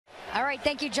All right,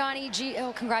 thank you, Johnny.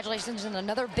 Gio, congratulations on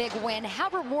another big win. How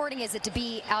rewarding is it to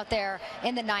be out there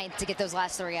in the ninth to get those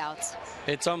last 3 outs?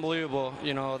 It's unbelievable.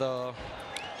 You know,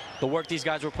 the work these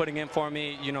guys were putting in for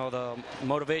me, you know, the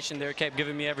motivation they kept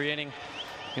giving me every inning.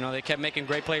 You know, they kept making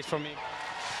great plays for me.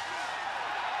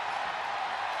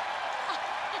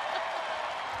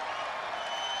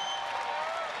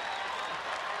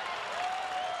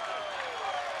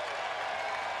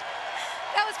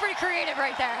 That was pretty creative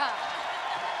right there, huh?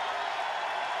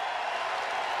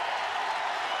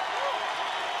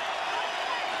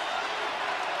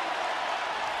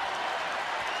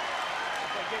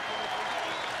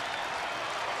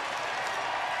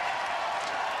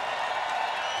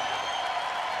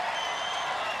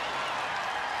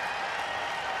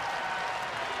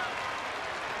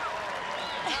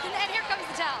 And here comes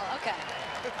the towel. Okay.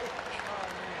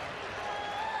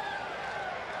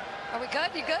 Are we good?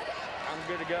 You good? I'm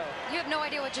good to go. You have no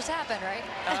idea what just happened, right?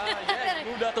 Yeah,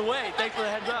 you moved out the way. Thanks for the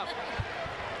heads up.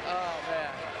 Oh, man.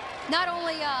 Not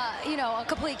only, you know, a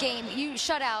complete game, you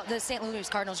shut out the St. Louis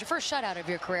Cardinals, your first shutout of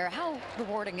your career. How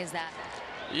rewarding is that?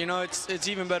 You know, it's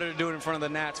even better to do it in front of the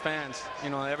Nats fans. You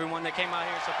know, everyone that came out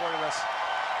here and supported us.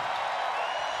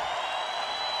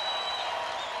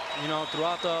 You know,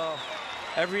 throughout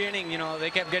every inning, you know, they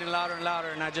kept getting louder and louder,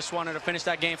 and I just wanted to finish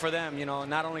that game for them, you know,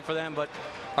 not only for them, but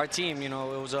our team. You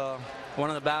know, it was one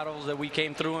of the battles that we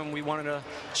came through, and we wanted to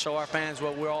show our fans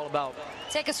what we're all about.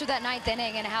 Take us through that 9th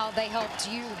inning and how they helped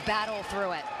you battle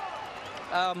through it.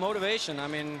 Motivation. I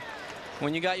mean,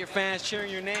 when you got your fans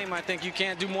cheering your name, I think you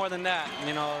can't do more than that,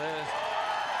 you know.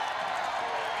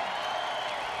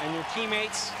 And your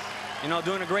teammates, you know,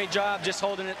 doing a great job just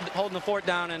holding the fort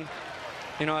down. And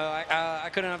you know, I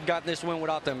couldn't have got this win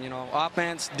without them. You know,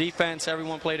 offense, defense,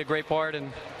 everyone played a great part,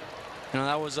 and you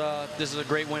know, this is a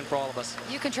great win for all of us.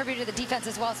 You contributed to the defense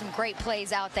as well, some great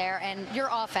plays out there, and your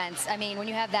offense. I mean, when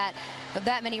you have that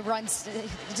many runs,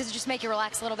 does it just make you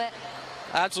relax a little bit?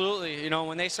 Absolutely. You know,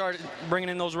 when they started bringing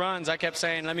in those runs, I kept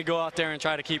saying, let me go out there and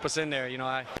try to keep us in there. You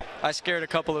know, I scared a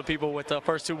couple of people with the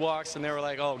first 2 walks, and they were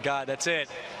like, oh God, that's it.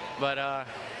 But I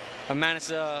managed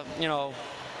to, you know,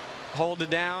 hold it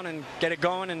down and get it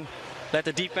going and let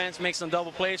the defense make some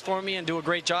double plays for me and do a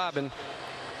great job. And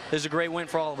this is a great win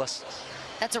for all of us.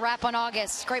 That's a wrap on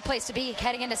August. Great place to be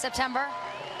heading into September.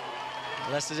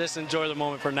 Let's just enjoy the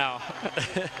moment for now.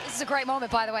 This is a great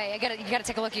moment, by the way. You got to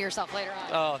take a look at yourself later on.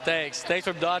 Oh, thanks. Thanks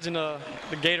for dodging the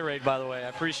Gatorade, by the way. I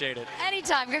appreciate it.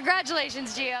 Anytime.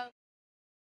 Congratulations, Gio.